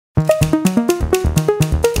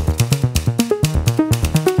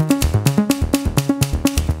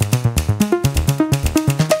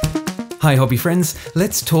Hi hobby friends,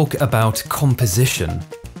 let's talk about composition.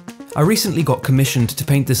 I recently got commissioned to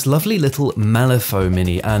paint this lovely little Malifaux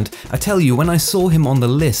mini, and I tell you, when I saw him on the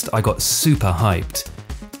list I got super hyped.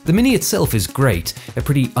 The mini itself is great, a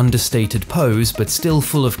pretty understated pose but still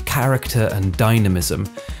full of character and dynamism.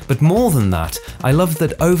 But more than that, I love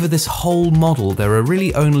that over this whole model there are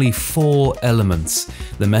really only 4 elements: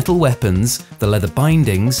 the metal weapons, the leather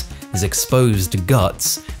bindings, his exposed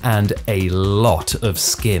guts, and a lot of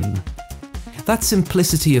skin. That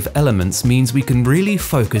simplicity of elements means we can really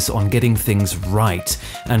focus on getting things right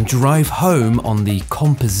and drive home on the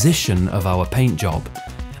composition of our paint job.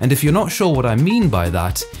 And if you're not sure what I mean by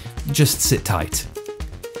that, just sit tight.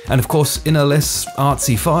 And of course, in a less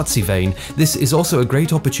artsy-fartsy vein, this is also a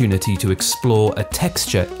great opportunity to explore a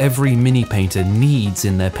texture every mini painter needs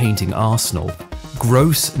in their painting arsenal: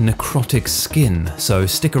 gross necrotic skin, so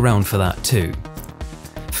stick around for that too.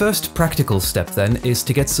 First practical step then is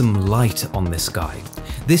to get some light on this guy.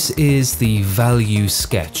 This is the value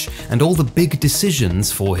sketch, and all the big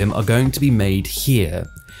decisions for him are going to be made here.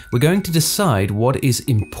 We're going to decide what is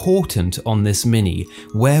important on this mini,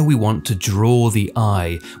 where we want to draw the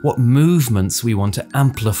eye, what movements we want to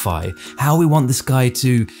amplify, how we want this guy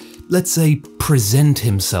to, let's say, present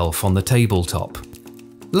himself on the tabletop.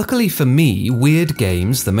 Luckily for me, Weird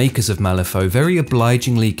Games, the makers of Malifaux, very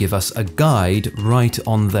obligingly give us a guide right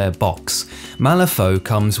on their box. Malifaux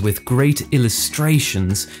comes with great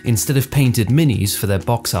illustrations instead of painted minis for their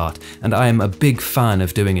box art, and I am a big fan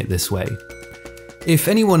of doing it this way. If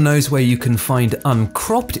anyone knows where you can find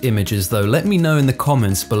uncropped images though, let me know in the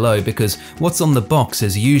comments below, because what's on the box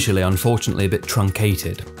is usually unfortunately a bit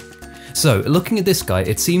truncated. So, looking at this guy,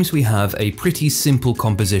 it seems we have a pretty simple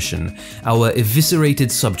composition. Our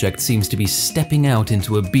eviscerated subject seems to be stepping out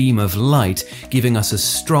into a beam of light, giving us a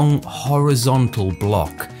strong horizontal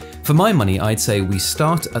block. For my money, I'd say we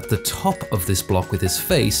start at the top of this block with his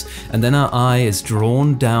face, and then our eye is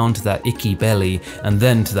drawn down to that icky belly, and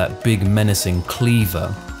then to that big menacing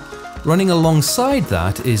cleaver. Running alongside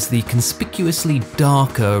that is the conspicuously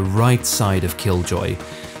darker right side of Killjoy.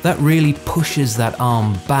 That really pushes that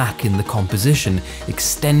arm back in the composition,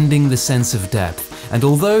 extending the sense of depth. And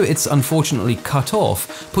although it's unfortunately cut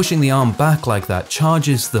off, pushing the arm back like that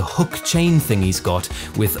charges the hook chain thing he's got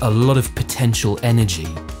with a lot of potential energy.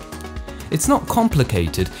 It's not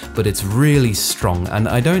complicated, but it's really strong, and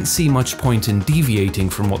I don't see much point in deviating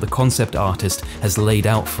from what the concept artist has laid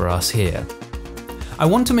out for us here. I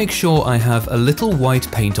want to make sure I have a little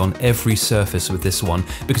white paint on every surface with this one,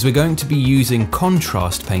 because we're going to be using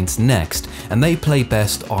contrast paints next, and they play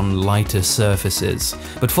best on lighter surfaces.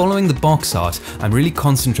 But following the box art, I'm really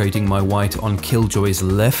concentrating my white on Killjoy's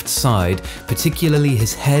left side, particularly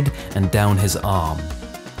his head and down his arm.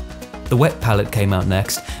 The wet palette came out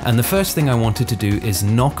next, and the first thing I wanted to do is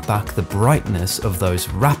knock back the brightness of those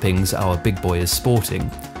wrappings our big boy is sporting.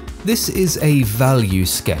 This is a value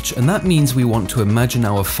sketch, and that means we want to imagine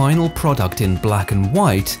our final product in black and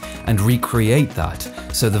white and recreate that.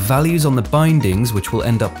 So the values on the bindings, which will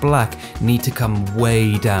end up black, need to come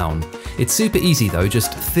way down. It's super easy though,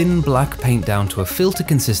 just thin black paint down to a filter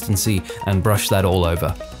consistency and brush that all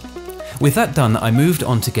over. With that done, I moved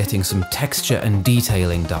on to getting some texture and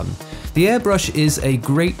detailing done. The airbrush is a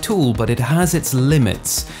great tool, but it has its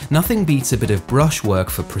limits. Nothing beats a bit of brush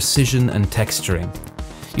work for precision and texturing.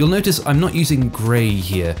 You'll notice I'm not using grey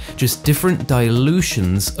here, just different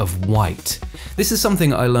dilutions of white. This is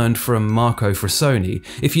something I learned from Marco Frassoni.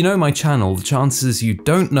 If you know my channel, the chances you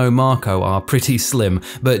don't know Marco are pretty slim,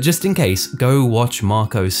 but just in case, go watch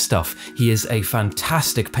Marco's stuff. He is a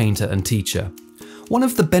fantastic painter and teacher. One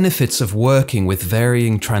of the benefits of working with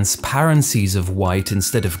varying transparencies of white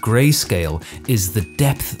instead of grayscale is the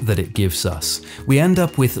depth that it gives us. We end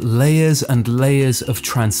up with layers and layers of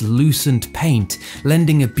translucent paint,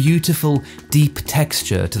 lending a beautiful, deep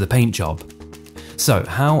texture to the paint job. So,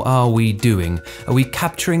 how are we doing? Are we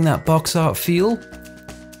capturing that box art feel?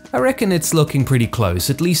 I reckon it's looking pretty close,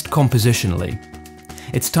 at least compositionally.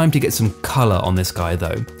 It's time to get some colour on this guy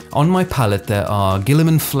though. On my palette there are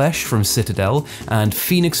Guilliman Flesh from Citadel, and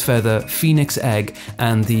Phoenix Feather, Phoenix Egg,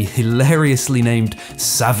 and the hilariously named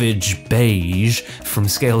Savage Beige from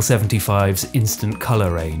Scale 75's Instant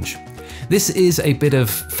Colour range. This is a bit of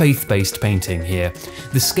faith-based painting here.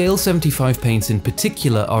 The Scale 75 paints in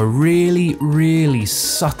particular are really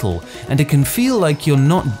subtle, and it can feel like you're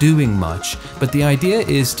not doing much, but the idea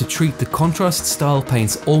is to treat the contrast style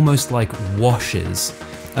paints almost like washes.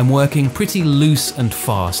 I'm working pretty loose and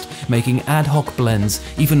fast, making ad hoc blends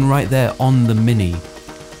even right there on the mini.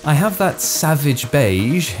 I have that savage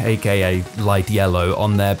beige, aka light yellow,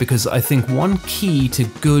 on there because I think one key to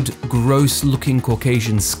good, gross-looking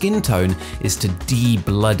Caucasian skin tone is to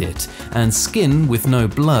de-blood it, and skin with no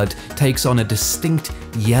blood takes on a distinct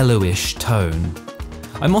yellowish tone.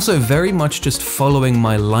 I'm also very much just following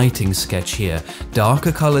my lighting sketch here,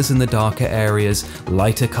 darker colours in the darker areas,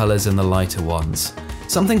 lighter colours in the lighter ones.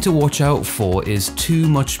 Something to watch out for is too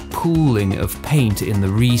much pooling of paint in the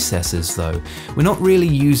recesses though. We're not really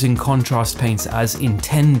using contrast paints as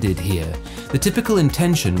intended here. The typical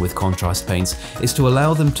intention with contrast paints is to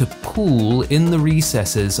allow them to pool in the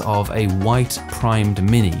recesses of a white primed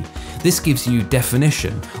mini. This gives you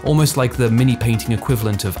definition, almost like the mini painting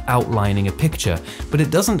equivalent of outlining a picture, but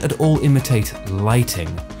it doesn't at all imitate lighting.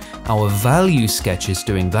 Our value sketch is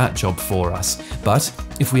doing that job for us, but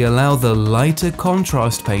if we allow the lighter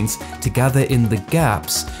contrast paints to gather in the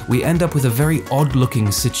gaps, we end up with a very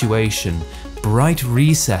odd-looking situation, bright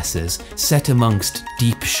recesses set amongst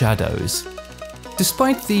deep shadows.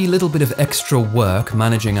 Despite the little bit of extra work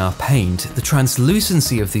managing our paint, the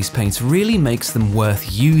translucency of these paints really makes them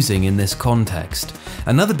worth using in this context.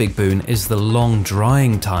 Another big boon is the long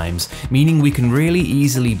drying times, meaning we can really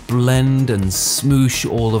easily blend and smoosh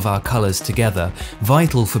all of our colours together,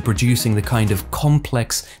 vital for producing the kind of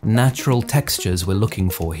complex, natural textures we're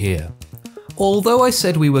looking for here. Although I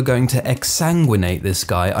said we were going to exsanguinate this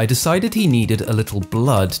guy, I decided he needed a little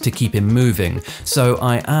blood to keep him moving, so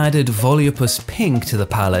I added Volupus Pink to the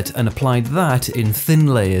palette and applied that in thin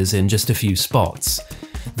layers in just a few spots.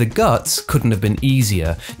 The guts couldn't have been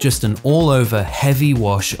easier, just an all-over heavy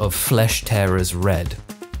wash of Flesh Tearers Red.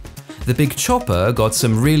 The big chopper got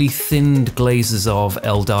some really thinned glazes of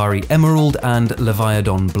Eldari Emerald and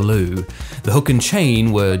Leviadon Blue. The hook and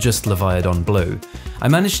chain were just Leviadon Blue. I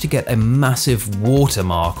managed to get a massive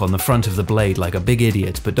watermark on the front of the blade like a big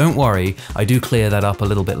idiot, but don't worry, I do clear that up a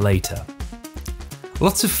little bit later.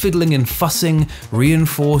 Lots of fiddling and fussing,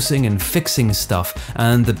 reinforcing and fixing stuff,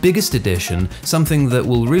 and the biggest addition, something that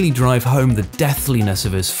will really drive home the deathliness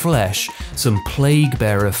of his flesh, some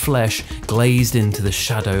Plaguebearer flesh glazed into the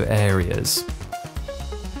shadow areas.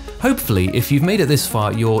 Hopefully, if you've made it this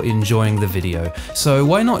far, you're enjoying the video, so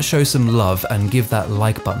why not show some love and give that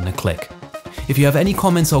like button a click. If you have any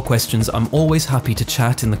comments or questions, I'm always happy to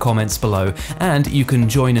chat in the comments below, and you can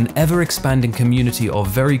join an ever-expanding community of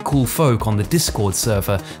very cool folk on the Discord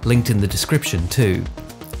server, linked in the description too.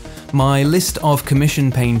 My list of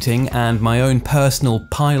commission painting and my own personal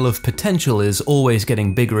pile of potential is always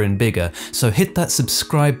getting bigger and bigger, so hit that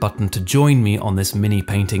subscribe button to join me on this mini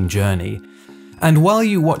painting journey. And while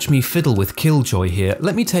you watch me fiddle with Killjoy here,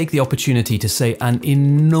 let me take the opportunity to say an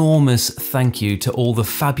enormous thank you to all the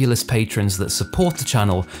fabulous patrons that support the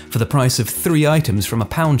channel for the price of 3 items from a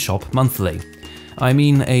pound shop monthly. I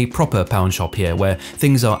mean a proper pound shop here, where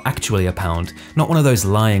things are actually a pound, not one of those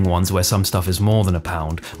lying ones where some stuff is more than a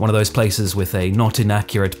pound, one of those places with a not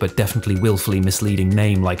inaccurate but definitely willfully misleading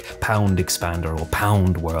name like Pound Expander or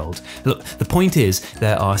Pound World. Look, the point is,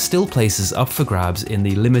 there are still places up for grabs in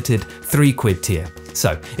the limited £3 tier.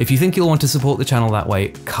 So, if you think you'll want to support the channel that way,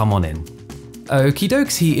 come on in. Okie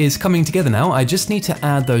dokes, he is coming together now. I just need to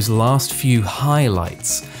add those last few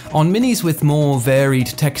highlights. On minis with more varied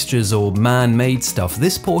textures or man-made stuff,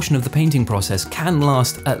 this portion of the painting process can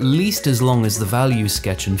last at least as long as the value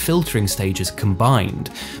sketch and filtering stages combined.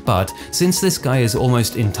 But since this guy is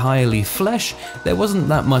almost entirely flesh, there wasn't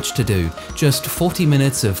that much to do. Just 40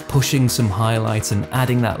 minutes of pushing some highlights and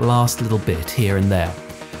adding that last little bit here and there.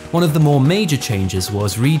 One of the more major changes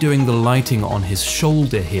was redoing the lighting on his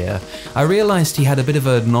shoulder here. I realised he had a bit of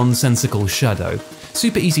a nonsensical shadow.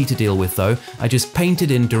 Super easy to deal with though. I just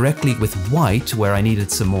painted in directly with white where I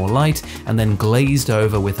needed some more light, and then glazed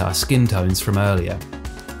over with our skin tones from earlier.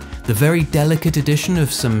 The very delicate addition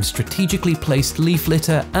of some strategically placed leaf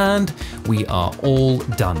litter, and we are all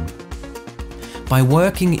done. By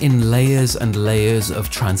working in layers and layers of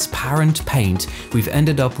transparent paint, we've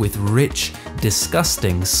ended up with rich,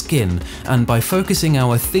 disgusting skin, and by focusing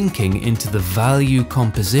our thinking into the value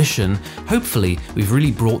composition, hopefully we've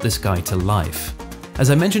really brought this guy to life.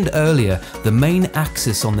 As I mentioned earlier, the main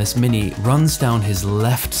axis on this mini runs down his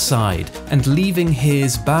left side, and leaving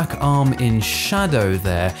his back arm in shadow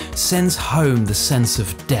there sends home the sense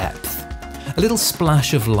of depth. A little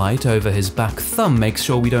splash of light over his back thumb makes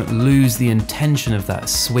sure we don't lose the intention of that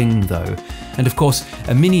swing though. And of course,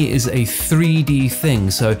 a mini is a 3D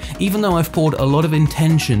thing, so even though I've poured a lot of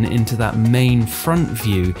intention into that main front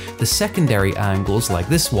view, the secondary angles like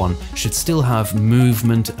this one should still have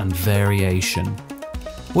movement and variation.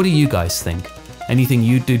 What do you guys think? Anything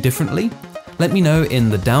you'd do differently? Let me know in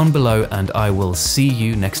the down below, and I will see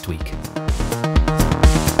you next week.